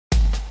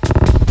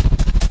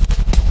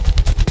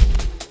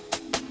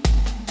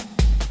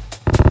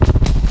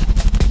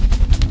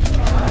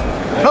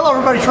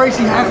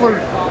Tracy Hackler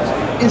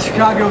in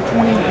Chicago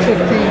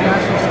 2015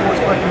 National Sports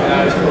Collecting.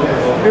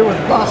 Here with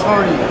Boss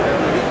Hardy.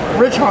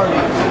 Richard Hardy,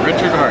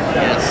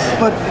 yes.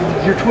 But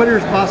your Twitter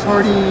is Boss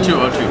Hardy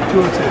 202.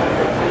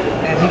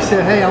 And he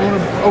said, hey, I want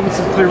to open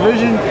some Clear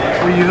Vision.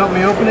 Will you help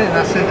me open it? And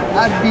I said,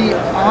 I'd be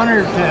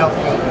honored to help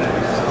you open it.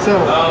 So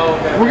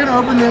we're going to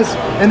open this,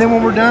 and then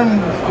when we're done,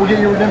 we'll get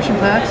your redemption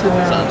packs. And,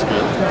 sounds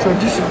good. So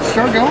just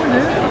start going,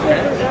 dude. Okay.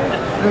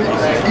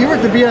 You were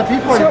at the VIP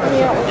party.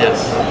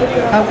 Yes.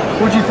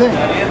 What'd you think?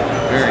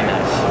 Very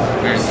nice.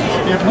 Very nice.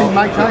 You have to meet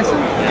Mike Tyson?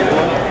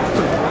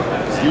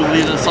 You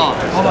lead us off.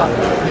 Hold on.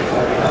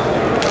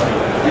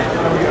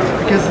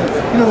 Because,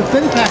 you know, the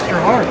thin packs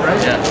are hard, right?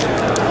 Yeah.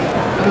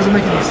 That doesn't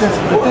make any sense.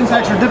 The thin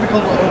packs are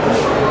difficult to open.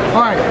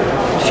 All right.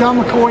 Sean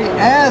McCoy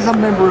as a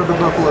member of the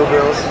Buffalo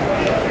Bills.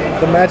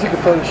 The magic of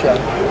Photoshop.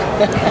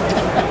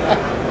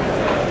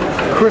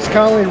 Chris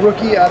Conley,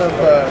 rookie out of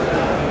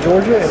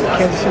Georgia and the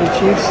Kansas City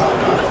Chiefs.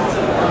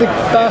 Big,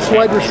 fast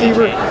wide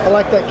receiver. I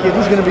like that kid.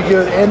 He's going to be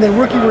good. And then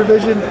rookie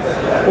revision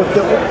with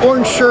the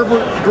orange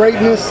sherbet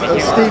greatness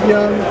of Steve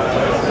Young.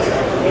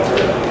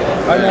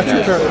 All right, that's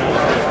your turn.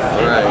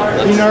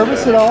 Right. You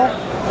nervous at all?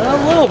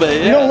 A little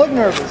bit, yeah. You don't look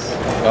nervous.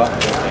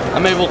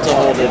 I'm able to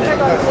hold it in.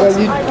 Well,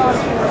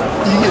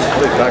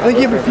 I think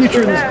you have a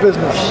future in this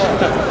business.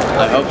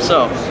 I hope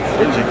so.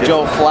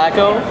 Joe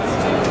Flacco,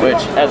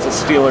 which, as a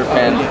Steeler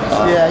fan,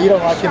 yeah, you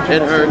don't like him too it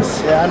much.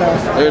 hurts. Yeah, I know.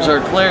 There's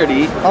our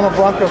clarity. I'm a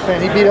Bronco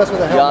fan. He beat us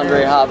with a Hail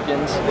Mary. DeAndre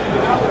Hopkins.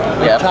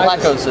 Yeah,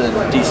 Flacco's a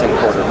decent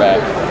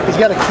quarterback. He's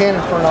got a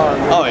cannon for an arm.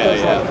 Oh, yeah,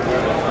 yeah.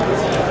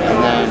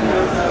 And then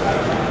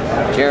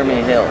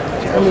Jeremy Hill.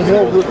 Jeremy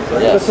Hill,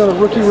 that's not a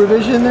rookie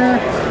revision there?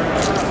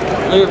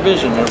 Clear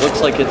Vision. It looks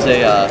like it's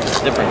a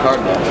different card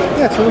though.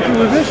 Yeah, it's a rookie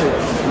revision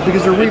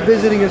because they're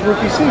revisiting his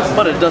rookie season.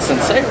 But it doesn't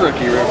say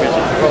rookie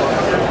revision.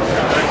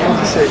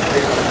 Let's see.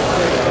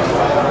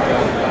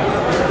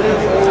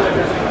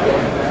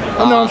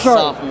 Oh, no, I'm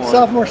sorry.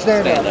 Sophomore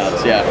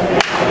standouts. Yeah.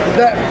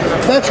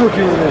 That's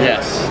rookie revision.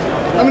 Yes.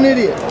 I'm an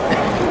idiot.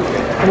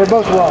 And we're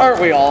both wrong. Aren't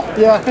we all?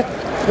 Yeah.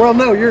 Well,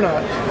 no, you're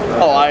not.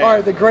 Oh, I am. All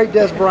right, the great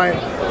Des Bryant.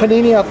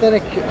 Panini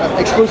Authentic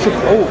exclusive.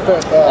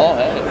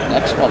 Hey,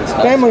 next one's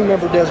nice. Family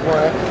member Des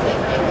Bryant.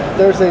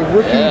 There's a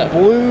rookie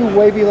blue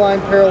wavy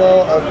line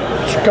parallel of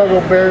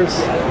Chicago Bears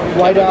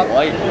wideout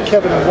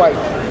Kevin White.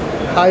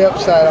 High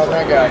upside on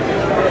that guy.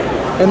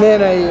 And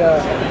then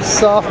a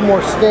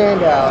sophomore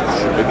standouts.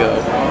 Here we go.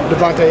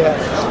 Devontae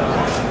Adams.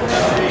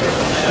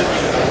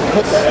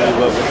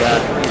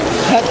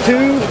 Pack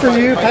 2 for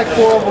you, pack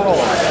 4 overall.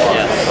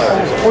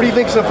 Yes. What do you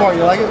think so far?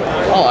 You like it?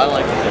 Oh, I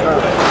like it.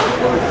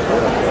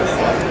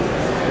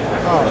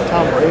 Oh,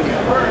 Tom Brady.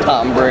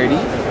 Tom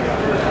Brady.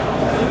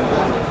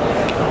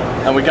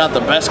 And we got the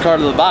best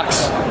card of the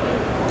box.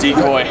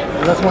 Decoy.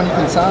 That's one you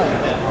can sign.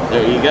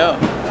 There you go.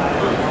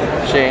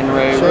 Shane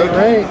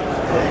Ray.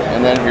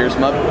 And then here's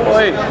my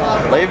boy,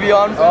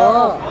 Le'Veon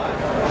Bell.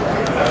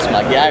 That's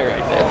my guy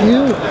right there. If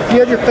you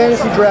had your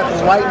fantasy draft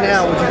right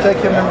now, would you take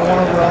him number 1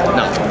 overall?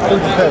 No.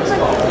 Who'd you take?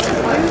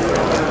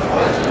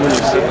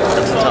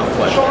 That's a tough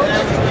question.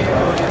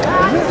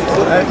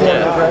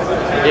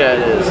 Yeah,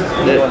 it is.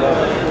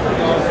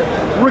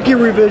 Rookie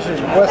revision,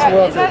 Wes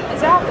Welker.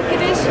 Is that what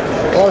it is?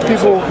 A lot of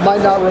people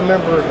might not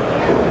remember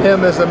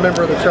him as a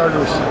member of the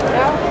Chargers.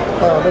 Yeah.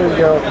 Oh, there you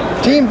go.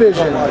 Team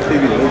Vision.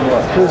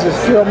 Who's this?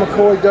 Phil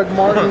McCoy, Doug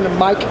Martin, and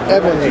Mike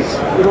Evans.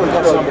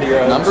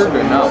 Numbered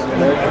or no?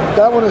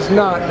 That one is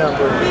not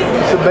numbered.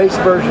 It's a base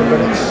version, but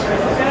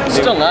it's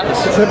still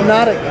nice. It's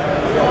hypnotic.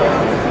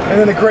 And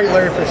then a great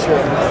Larry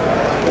Fitzgerald.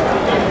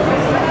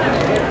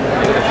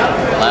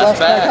 Last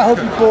pack. I hope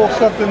you pull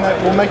something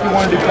that will make you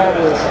want to do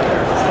cartwheels.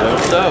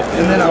 So.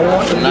 And then I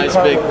want to do nice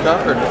big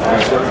cover.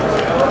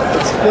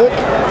 It's thick.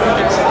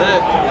 It's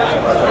thick.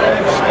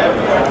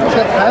 It's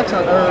got packs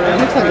on it. It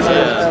looks like it's got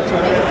packs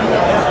on it.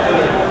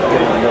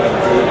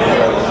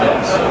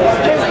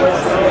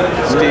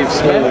 Steve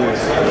Smith.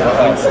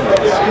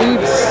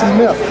 Steve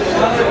Smith.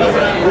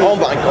 Oh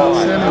my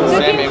God.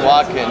 Sammy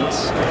Watkins.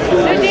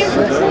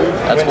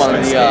 That's one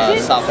of the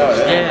sophomore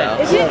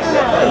standouts.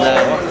 And then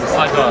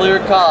clear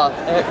cloth.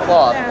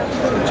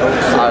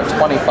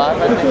 25,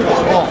 I think.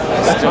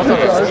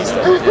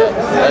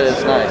 That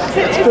is nice.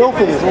 It's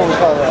filthy is what we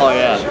call it. Oh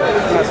yeah.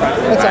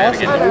 That's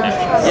awesome, dude.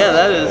 Yeah,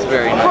 that is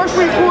very nice. First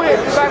we put it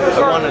back with I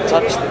want to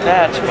touch the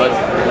patch, but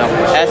no,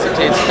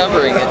 acetate's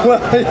covering it. Well,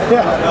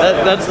 yeah.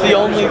 That's the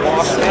only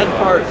sad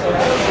part.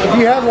 If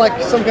you have like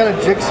some kind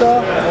of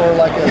jigsaw or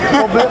like a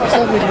little bit or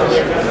something.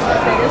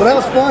 Well, that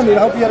was fun, dude. I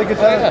hope you had a good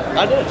time. Yeah,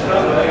 I did.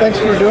 Thanks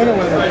for doing it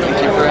with me. Thank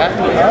you for having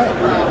me. All right.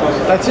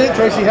 That's it.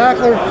 Tracy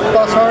Hackler,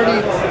 Boss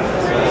Hardy,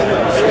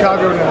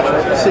 Chicago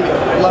National. See you.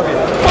 Love you.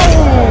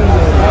 Boom!